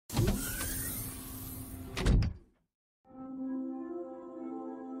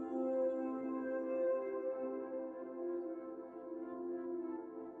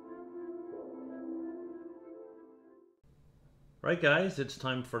Alright guys, it's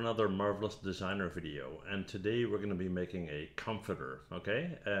time for another Marvelous Designer video, and today we're going to be making a comforter,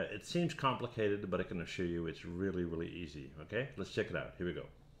 okay? It seems complicated, but I can assure you it's really easy, okay? Let's check it out. Here we go.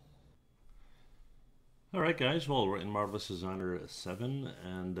 Alright guys, well we're in Marvelous Designer 7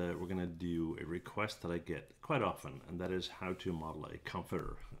 and we're going to do a request that I get quite often, and that is how to model a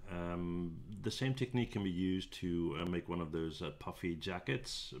comforter. The same technique can be used to make one of those puffy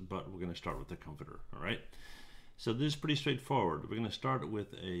jackets, but we're going to start with the comforter, alright? So this is pretty straightforward. We're going to start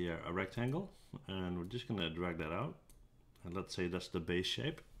with a rectangle, and we're just going to drag that out, and let's say that's the base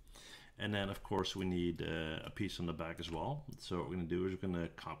shape. And then of course we need a piece on the back as well. So what we're going to do is we're going to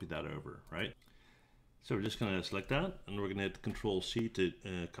copy that over, right? So we're just going to select that, and we're going to hit Control C to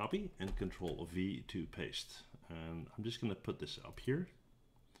copy and Control V to paste. And I'm just going to put this up here.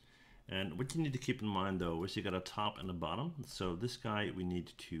 And what you need to keep in mind though is you got a top and a bottom. So this guy we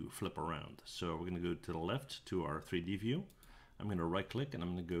need to flip around. So we're going to go to the left to our 3D view. I'm going to right click and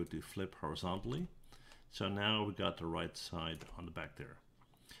I'm going to go to flip horizontally. So now we got the right side on the back there.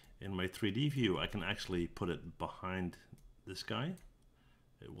 In my 3D view I can actually put it behind this guy.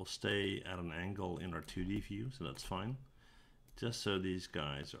 It will stay at an angle in our 2D view, so that's fine. Just so these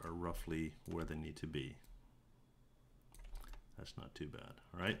guys are roughly where they need to be. That's not too bad,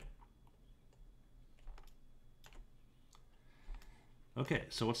 all right? Okay,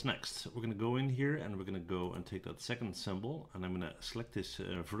 so what's next? We're going to go in here and we're going to go and take that second symbol, and I'm going to select this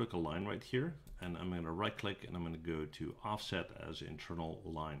vertical line right here, and I'm going to right click and I'm going to go to offset as internal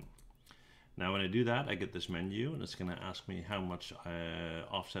line. Now when I do that I get this menu, and it's going to ask me how much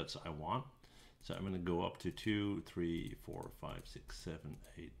offsets I want. So I'm going to go up to 2, 3, 4, 5, 6, 7,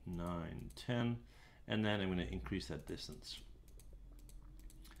 8, 9, 10, and then I'm going to increase that distance.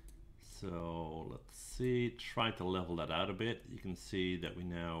 So let's see, try to level that out a bit. You can see that we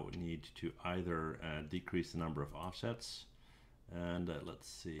now need to either decrease the number of offsets, and let's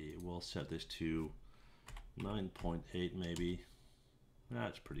see, we'll set this to 9.8 maybe.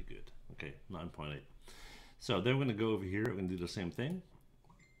 That's pretty good. Okay, 9.8. So then we're going to go over here, we're going to do the same thing.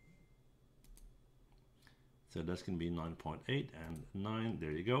 So that's going to be 9.8 and 9, there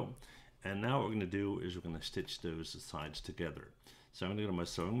you go. And now what we're going to do is we're going to stitch those sides together. So I'm going to go to my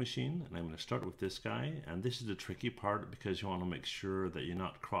sewing machine and I'm going to start with this guy, and this is the tricky part because you want to make sure that you're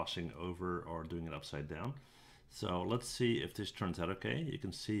not crossing over or doing it upside down. So let's see if this turns out okay. You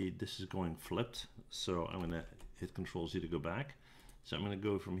can see this is going flipped, so I'm going to hit Control Z to go back. So I'm going to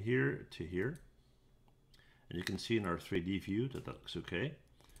go from here to here, and you can see in our 3D view that that looks okay.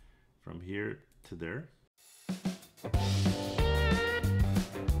 From here to there.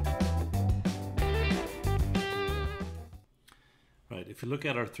 Right, if you look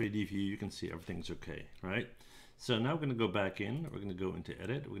at our 3D view, you can see everything's okay, right? So now we're going to go back in, we're going to go into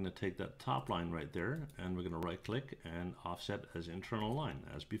edit, we're going to take that top line right there, and we're going to right click and offset as internal line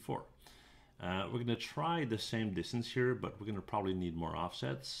as before. We're going to try the same distance here, but we're going to probably need more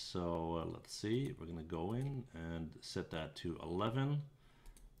offsets. So let's see, we're going to go in and set that to 11.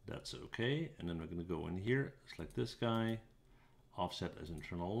 That's okay. And then we're going to go in here, select this guy, offset as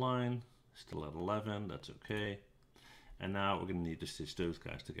internal line, still at 11, that's okay. And now we're going to need to stitch those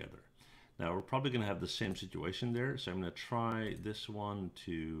guys together. Now we're probably going to have the same situation there, so I'm going to try this one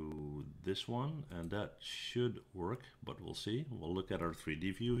to this one, and that should work, but we'll see. We'll look at our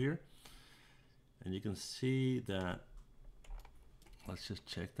 3D view here, and you can see that, let's just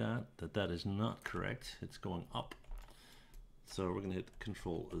check that is not correct. It's going up. So we're going to hit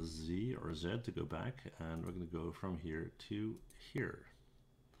Control Z or Z to go back, and we're going to go from here to here.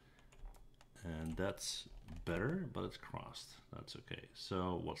 And that's better, but it's crossed. That's okay.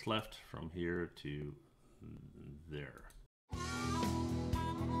 So what's left from here to there?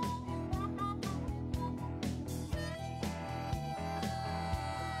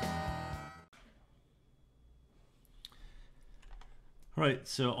 Right,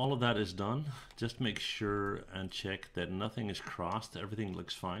 so all of that is done. Just make sure and check that nothing is crossed. Everything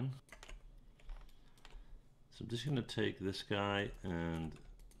looks fine. So I'm just going to take this guy and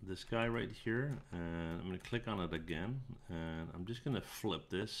this guy right here, and I'm going to click on it again, and I'm just going to flip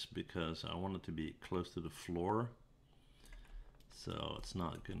this because I want it to be close to the floor, so it's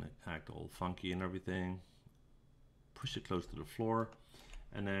not going to act all funky and everything. Push it close to the floor,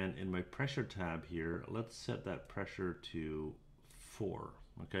 and then in my pressure tab here, let's set that pressure to 4,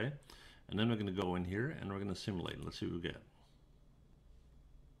 okay? And then we're going to go in here and we're going to simulate. Let's see what we get.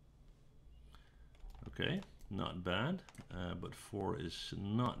 Okay, not bad, but 4 is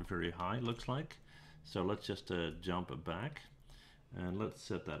not very high, looks like. So let's just jump it back, and let's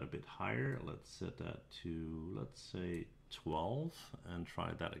set that a bit higher. Let's set that to, let's say 12, and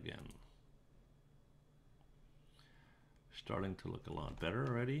try that again. Starting to look a lot better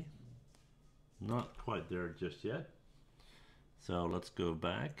already. Not quite there just yet. So let's go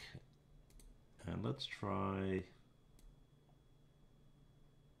back and let's try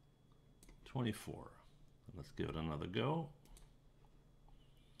 24. Let's give it another go.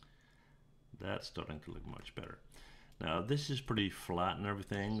 That's starting to look much better. Now this is pretty flat and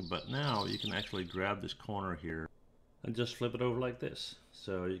everything, but now you can actually grab this corner here and just flip it over like this.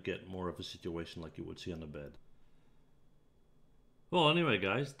 So you get more of a situation like you would see on the bed. Well, anyway,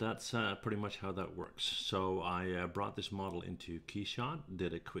 guys, that's pretty much how that works. So I brought this model into Keyshot,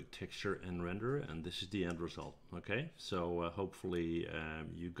 did a quick texture and render, and this is the end result. Okay, so hopefully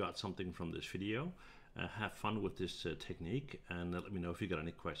you got something from this video. Have fun with this technique, and let me know if you got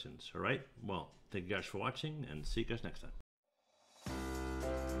any questions. All right, well, thank you guys for watching, and see you guys next time.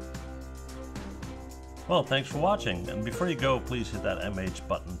 Well, thanks for watching, and before you go, please hit that MH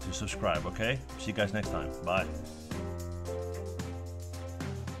button to subscribe. Okay, see you guys next time. Bye.